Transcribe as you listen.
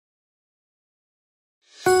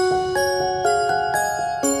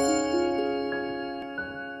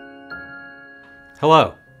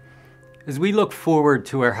Hello. As we look forward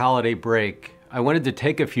to our holiday break, I wanted to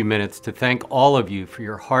take a few minutes to thank all of you for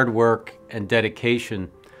your hard work and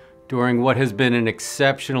dedication during what has been an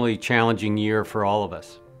exceptionally challenging year for all of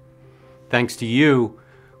us. Thanks to you,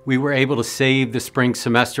 we were able to save the spring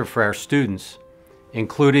semester for our students,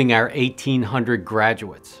 including our 1,800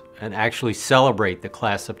 graduates, and actually celebrate the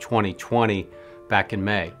class of 2020 back in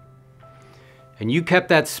May. And you kept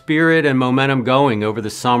that spirit and momentum going over the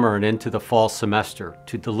summer and into the fall semester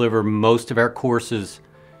to deliver most of our courses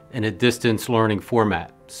in a distance learning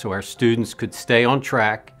format, so our students could stay on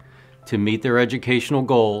track to meet their educational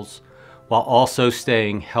goals while also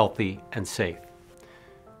staying healthy and safe.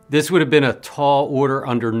 This would have been a tall order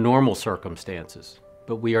under normal circumstances,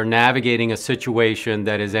 but we are navigating a situation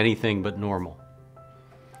that is anything but normal.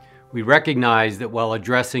 We recognize that while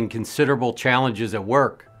addressing considerable challenges at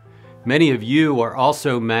work, many of you are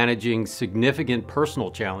also managing significant personal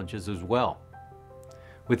challenges as well.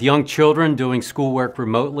 With young children doing schoolwork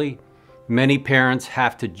remotely, many parents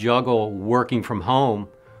have to juggle working from home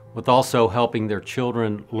with also helping their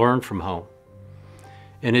children learn from home.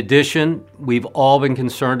 In addition, we've all been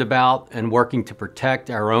concerned about and working to protect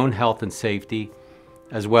our own health and safety,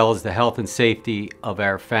 as well as the health and safety of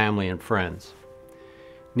our family and friends.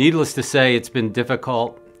 Needless to say, it's been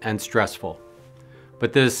difficult and stressful.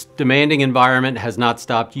 But this demanding environment has not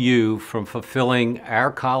stopped you from fulfilling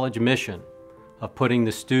our college mission of putting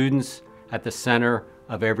the students at the center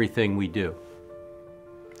of everything we do.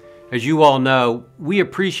 As you all know, we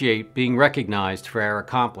appreciate being recognized for our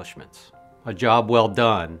accomplishments, a job well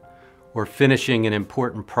done, or finishing an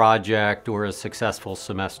important project or a successful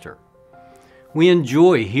semester. We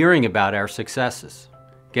enjoy hearing about our successes,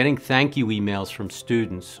 getting thank you emails from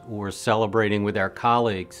students, or celebrating with our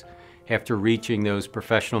colleagues after reaching those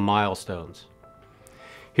professional milestones.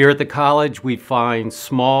 Here at the college, we find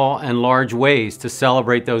small and large ways to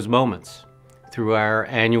celebrate those moments through our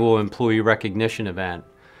annual employee recognition event,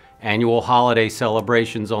 annual holiday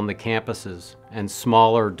celebrations on the campuses, and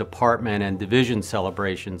smaller department and division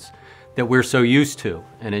celebrations that we're so used to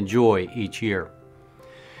and enjoy each year.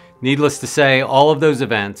 Needless to say, all of those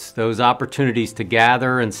events, those opportunities to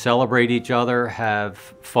gather and celebrate each other, have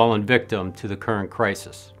fallen victim to the current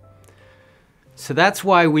crisis. So that's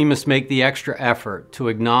why we must make the extra effort to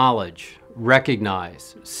acknowledge,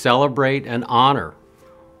 recognize, celebrate, and honor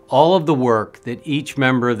all of the work that each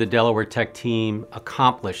member of the Delaware Tech team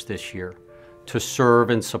accomplished this year to serve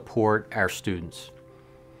and support our students.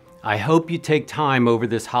 I hope you take time over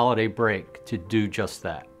this holiday break to do just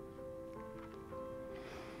that.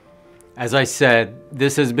 As I said,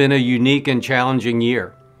 this has been a unique and challenging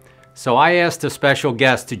year. So I asked a special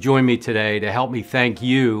guest to join me today to help me thank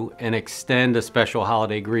you and extend a special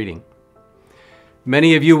holiday greeting.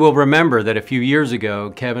 Many of you will remember that a few years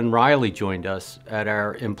ago, Kevin Riley joined us at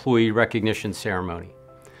our employee recognition ceremony.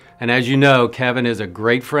 And as you know, Kevin is a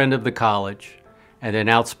great friend of the college and an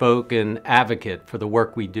outspoken advocate for the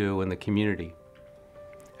work we do in the community.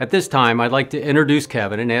 At this time, I'd like to introduce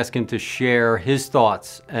Kevin and ask him to share his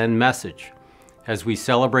thoughts and message as we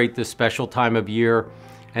celebrate this special time of year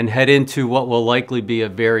and head into what will likely be a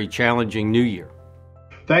very challenging new year.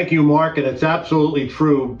 Thank you, Mark, and it's absolutely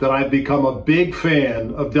true that I've become a big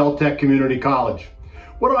fan of Del Tech Community College.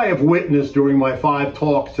 What I have witnessed during my 5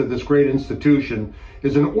 talks to this great institution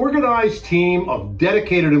is an organized team of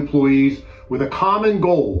dedicated employees with a common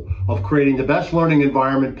goal of creating the best learning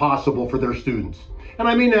environment possible for their students. And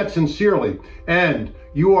I mean that sincerely, and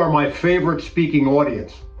you are my favorite speaking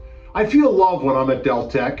audience. I feel love when I'm at Del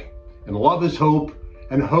Tech, and love is hope,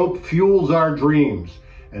 and hope fuels our dreams.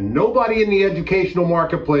 And nobody in the educational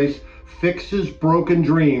marketplace fixes broken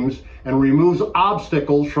dreams and removes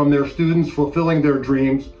obstacles from their students fulfilling their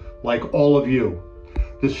dreams like all of you.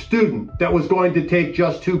 The student that was going to take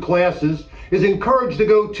just 2 classes is encouraged to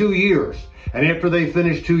go 2 years. And after they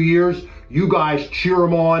finish 2 years, you guys cheer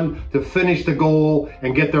them on to finish the goal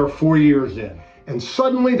and get their 4 years in. And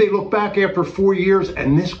suddenly they look back after 4 years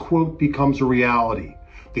and this quote becomes a reality.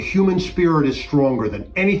 The human spirit is stronger than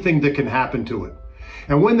anything that can happen to it.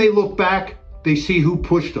 And when they look back, they see who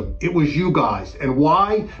pushed them. It was you guys. And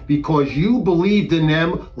why? Because you believed in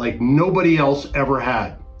them like nobody else ever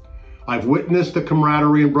had. I've witnessed the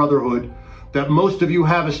camaraderie and brotherhood that most of you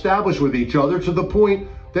have established with each other to the point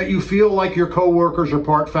that you feel like your coworkers are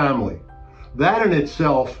part family. That in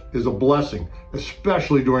itself is a blessing,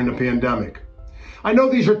 especially during the pandemic. I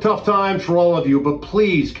know these are tough times for all of you, but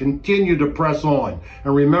please continue to press on.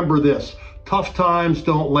 And remember this, tough times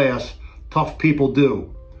don't last, tough people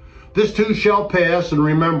do. This too shall pass, and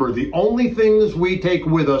remember, the only things we take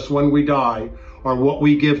with us when we die are what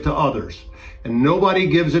we give to others. And nobody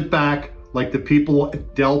gives it back like the people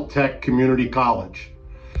at Del Tech Community College.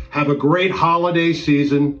 Have a great holiday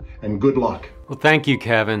season and good luck. Well, thank you,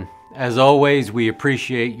 Kevin. As always, we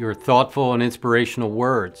appreciate your thoughtful and inspirational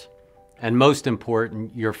words, and most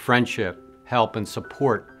important, your friendship, help, and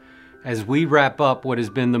support as we wrap up what has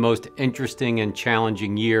been the most interesting and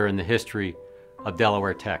challenging year in the history of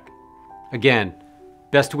Delaware Tech. Again,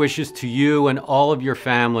 best wishes to you and all of your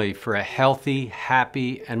family for a healthy,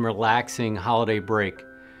 happy, and relaxing holiday break.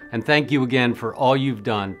 And thank you again for all you've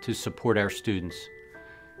done to support our students.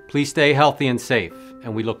 Please stay healthy and safe,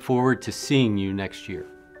 and we look forward to seeing you next year.